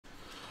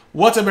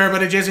What's up,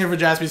 everybody? Jason here for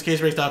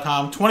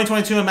JaspysCaseBreaks.com.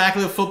 2022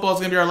 Immaculate Football is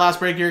going to be our last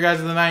break here, guys,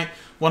 of the night.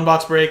 One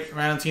box break.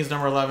 Random teams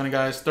number 11,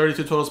 guys.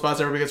 32 total spots.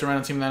 Everybody gets a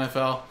random team in the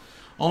NFL.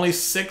 Only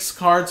 6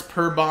 cards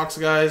per box,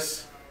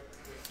 guys.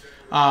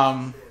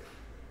 Random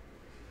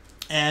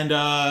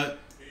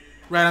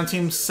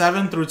teams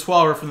 7 through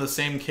 12 are from the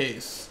same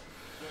case.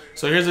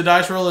 So here's the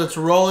dice roll. Let's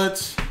roll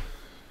it.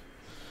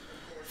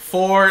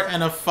 4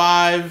 and a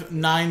 5,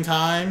 9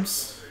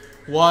 times.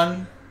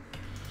 1,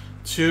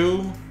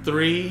 2,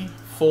 3,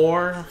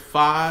 4,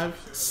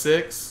 5,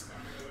 6,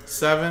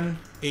 7,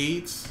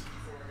 8,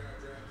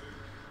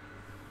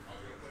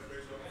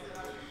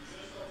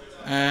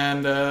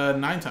 and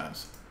 9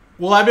 times.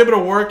 Will I be able to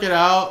work it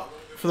out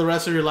for the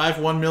rest of your life?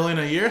 $1 million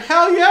a year?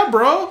 Hell yeah,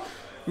 bro!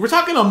 We're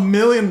talking $1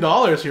 million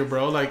here,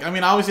 bro. Like, I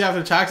mean, obviously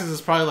after taxes,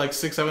 it's probably like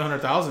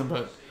 $600,000-700,000,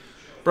 but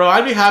bro,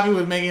 I'd be happy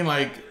with making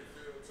like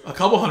a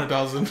couple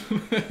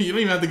 $100,000. You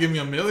don't even have to give me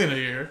 $1 million a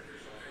year.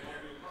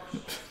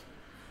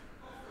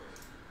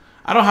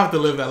 I don't have to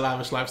live that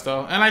lavish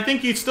lifestyle. And I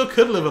think you still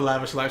could live a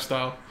lavish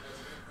lifestyle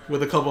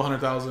with a couple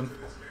 $100,000.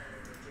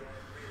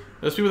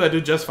 There's people that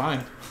do just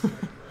fine.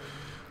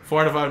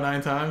 4 out of 5,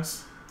 9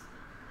 times.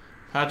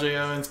 Patrick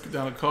Evans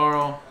down to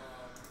Carl.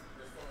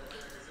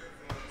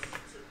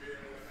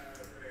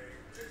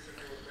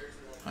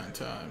 Nine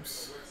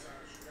times.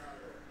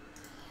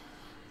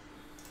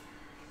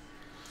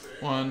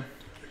 1,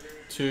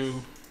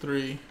 2,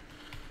 3,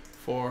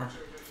 4,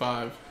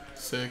 5,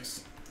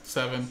 6,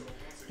 7,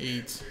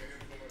 8,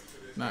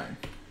 9.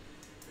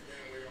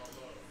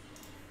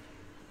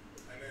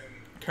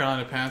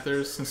 Carolina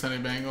Panthers,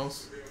 Cincinnati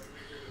Bengals.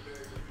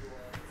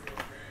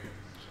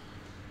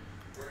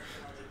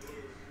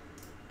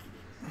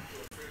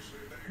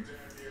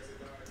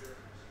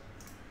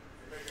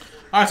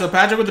 Alright, so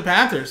Patrick with the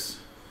Panthers.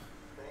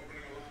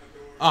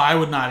 Oh, I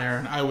would not,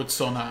 Aaron. I would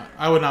so not.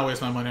 I would not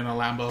waste my money on a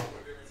Lambo.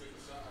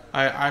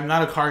 I'm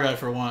not a car guy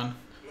for one,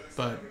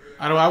 but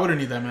I wouldn't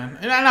need that, man.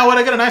 And now, would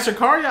I get a nicer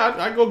car? Yeah,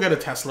 I'd go get a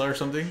Tesla or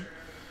something.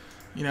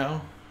 You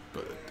know,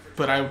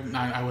 but I wouldn't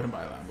buy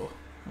a Lambo.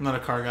 I'm not a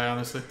car guy,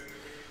 honestly.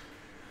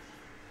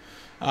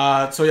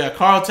 So yeah,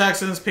 Carl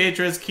Texans,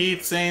 Patriots,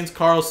 Keith Saints,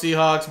 Carl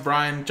Seahawks,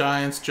 Brian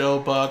Giants, Joe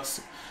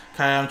Bucks,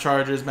 Kayam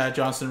Chargers, Matt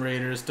Johnson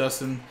Raiders,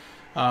 Dustin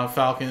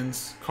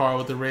Falcons, Carl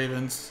with the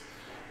Ravens,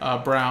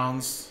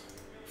 Browns,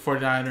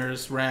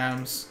 49ers,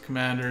 Rams,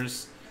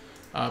 Commanders,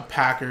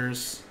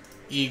 Packers,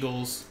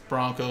 Eagles,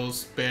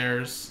 Broncos,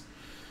 Bears.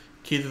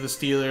 Keith with the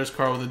Steelers,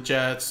 Carl with the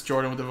Jets,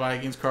 Jordan with the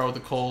Vikings, Carl with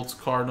the Colts,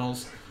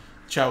 Cardinals,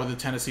 Chad with the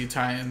Tennessee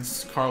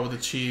Titans, Carl with the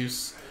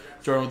Chiefs,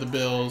 Jordan with the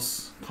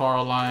Bills,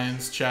 Carl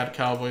Lions, Chad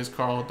Cowboys,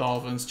 Carl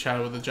Dolphins,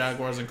 Chad with the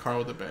Jaguars, and Carl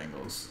with the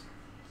Bengals.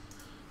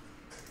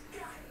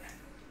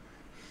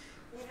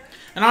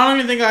 And I don't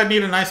even think I'd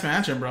need a nice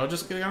mansion, bro.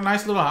 Just get a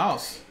nice little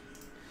house.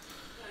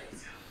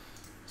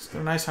 Just get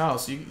a nice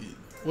house.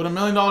 With $1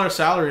 million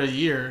salary a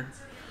year,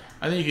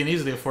 I think you can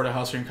easily afford a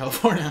house here in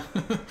California.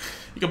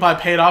 You can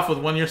probably pay it off with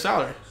 1 year's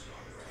salary.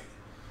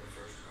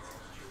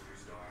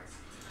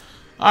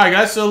 Alright,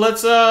 guys, so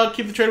let's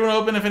keep the trade window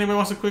open if anybody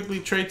wants to quickly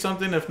trade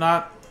something. If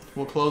not,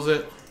 we'll close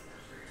it.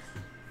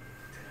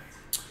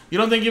 You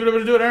don't think you'd be able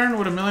to do it, Aaron,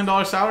 with $1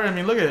 million salary? I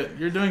mean, look at it.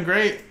 You're doing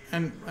great,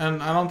 and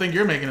I don't think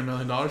you're making $1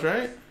 million,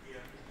 right?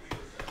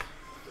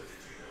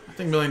 I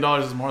think $1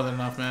 million is more than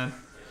enough, man.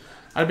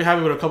 I'd be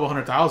happy with a couple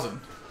 $100,000.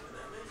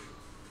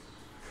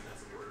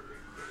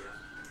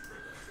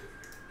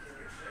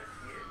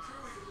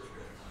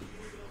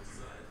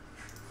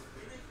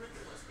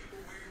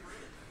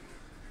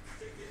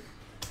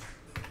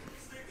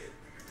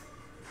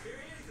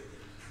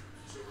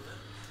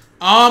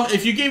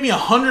 If you gave me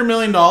 $100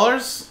 million,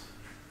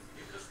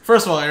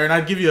 first of all, Aaron,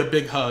 I'd give you a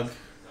big hug.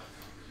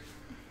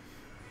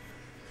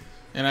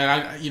 And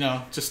I you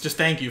know, just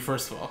thank you,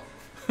 first of all.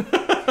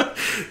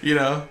 You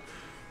know,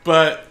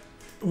 but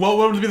what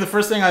would be the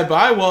first thing I'd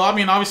buy? Well, I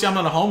mean, obviously I'm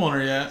not a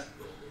homeowner yet.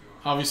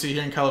 Obviously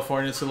here in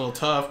California it's a little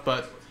tough,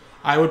 but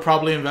I would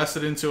probably invest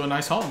it into a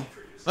nice home.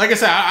 Like I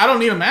said, I don't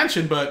need a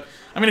mansion, but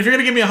I mean, if you're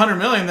gonna give me $100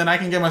 million, then I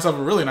can get myself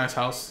a really nice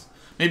house.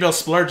 Maybe I'll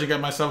splurge and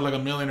get myself like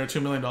 $1 million or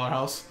 $2 million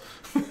house.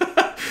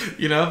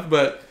 You know,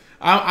 but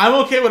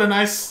I'm okay with a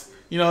nice,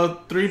 you know,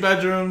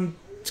 3-bedroom,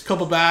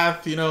 couple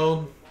bath, you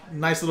know,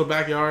 nice little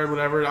backyard,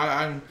 whatever.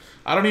 I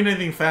don't need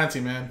anything fancy,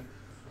 man.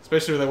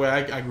 Especially the way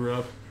I grew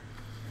up.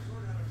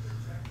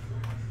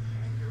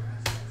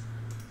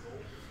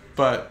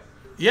 But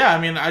yeah, I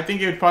mean, I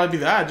think it would probably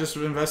be that. Just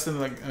invest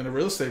in like in a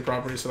real estate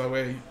property, so that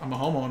way I'm a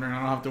homeowner and I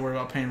don't have to worry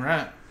about paying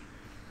rent.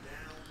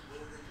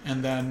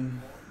 And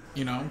then,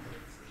 you know,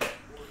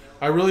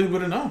 I really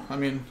wouldn't know. I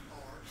mean,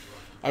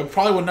 I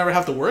probably would never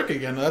have to work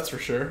again, that's for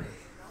sure.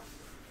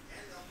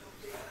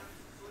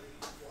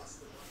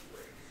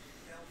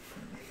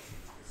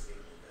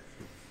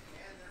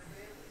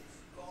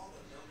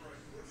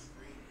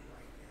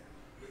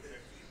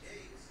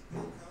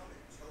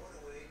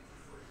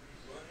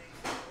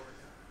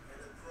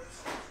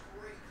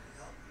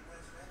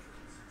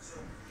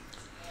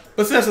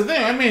 But see, that's the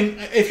thing. I mean,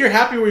 if you're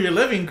happy where you're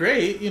living,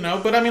 great, you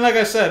know. But I mean, like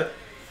I said,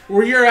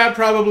 where you're at,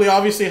 probably,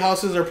 obviously,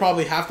 houses are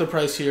probably half the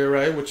price here,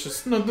 right? Which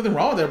is nothing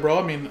wrong with that, bro.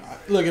 I mean,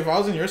 look, if I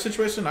was in your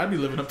situation, I'd be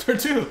living up there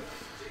too,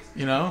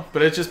 you know.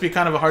 But it'd just be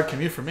kind of a hard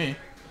commute for me.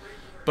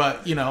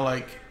 But you know,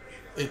 like,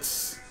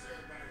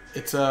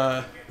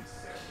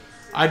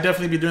 I'd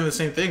definitely be doing the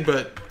same thing.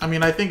 But I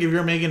mean, I think if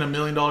you're making $1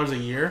 million a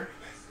year,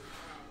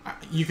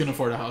 you can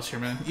afford a house here,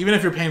 man. Even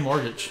if you're paying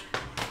mortgage,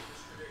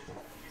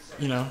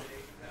 you know,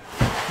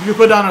 you can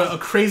put down a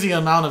crazy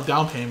amount of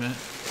down payment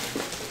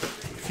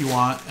if you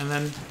want, and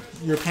then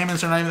your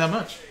payments are not even that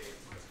much.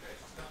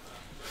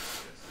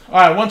 All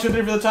right, 1, 2,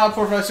 3 for the top,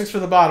 4, 5, 6 for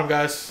the bottom,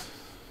 guys.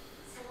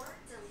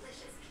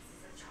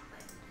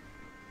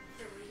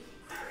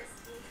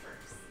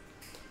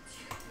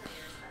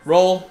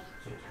 Roll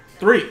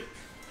 3.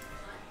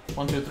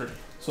 1, 2, 3.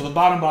 So the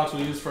bottom box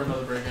we'll use for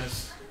another break,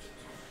 guys.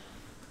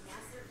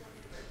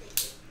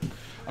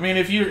 I mean,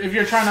 if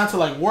you're trying not to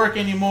like work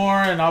anymore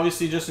and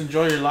obviously just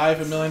enjoy your life,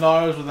 $1 million,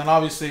 well then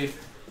obviously,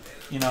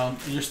 you know,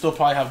 you still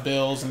probably have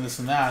bills and this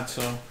and that.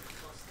 So,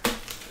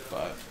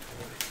 but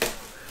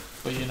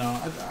you know,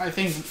 I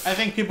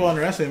think people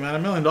underestimate, man.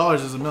 $1 million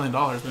is $1 million,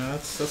 man.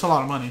 That's a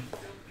lot of money.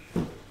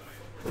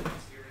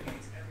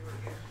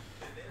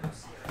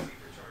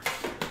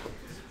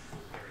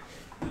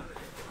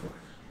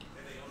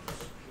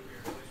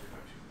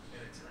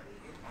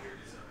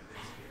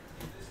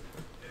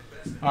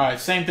 Alright,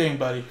 same thing,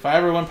 buddy. If I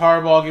ever win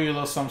Powerball, I'll give you a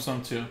little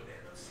something too.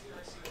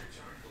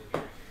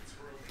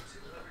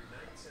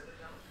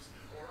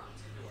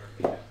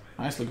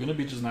 Nice, Laguna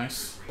Beach is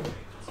nice.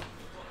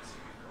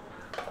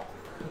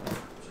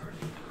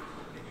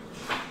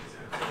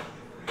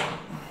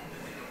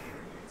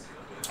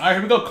 Alright,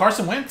 here we go.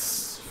 Carson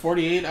Wentz,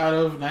 48 out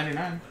of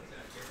 99.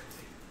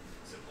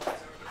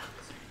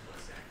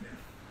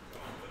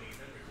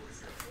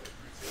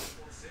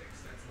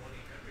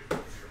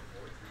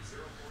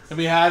 And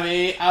we have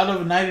a out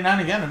of 99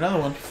 again, another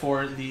one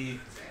for the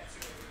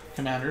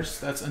Commanders.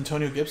 That's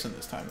Antonio Gibson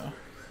this time, though.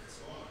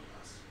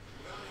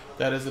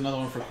 That is another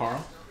one for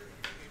Carl.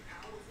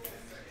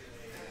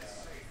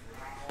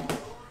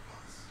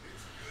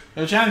 We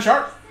have Shannon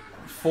Sharp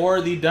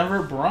for the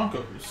Denver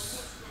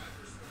Broncos.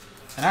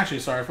 And actually,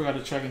 sorry, I forgot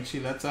to check and see.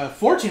 That's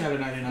 14 out of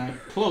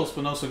 99. Close,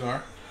 but no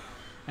cigar.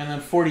 And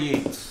then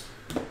 48.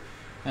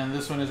 And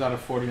this one is out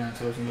of 49,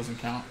 so this one doesn't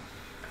count.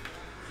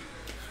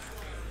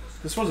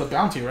 This was a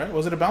bounty, right?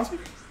 Was it a bounty?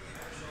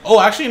 Oh,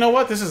 actually, you know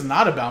what? This is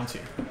not a bounty.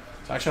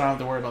 So actually, I don't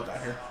have to worry about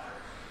that here.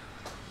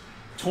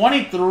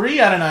 23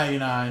 out of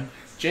 99.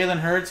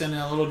 Jalen Hurts and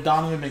a little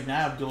Donovan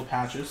McNabb dual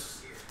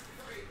patches.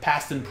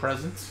 Past and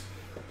present.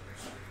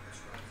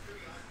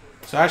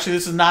 So actually,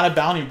 this is not a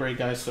bounty break,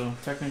 guys. So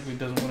technically, it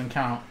wouldn't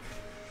count.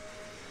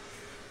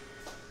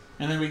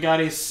 And then we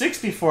got a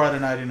 64 out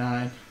of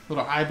 99.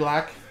 Little eye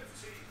black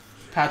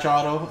patch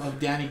auto of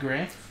Danny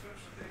Gray.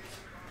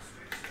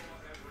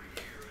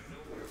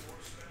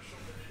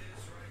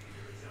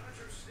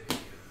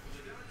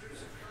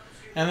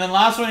 And then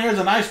last one here is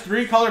a nice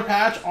 3-color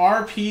patch,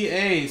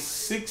 RPA,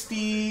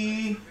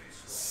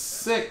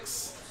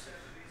 66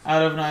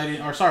 out of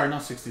 90, or sorry,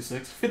 not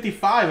 66,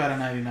 55 out of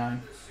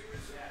 99.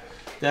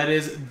 That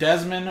is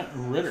Desmond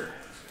Ridder.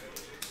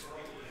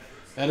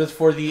 That is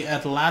for the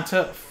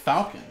Atlanta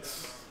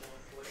Falcons.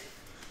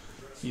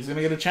 He's going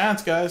to get a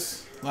chance,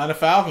 guys. Atlanta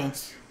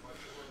Falcons.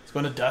 It's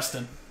going to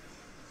Dustin.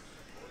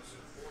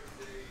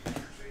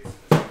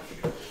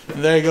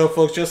 And there you go,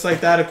 folks. Just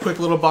like that, a quick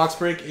little box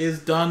break is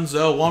done.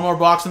 So one more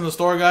box in the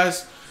store,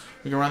 guys.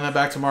 We can run that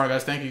back tomorrow,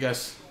 guys. Thank you,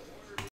 guys.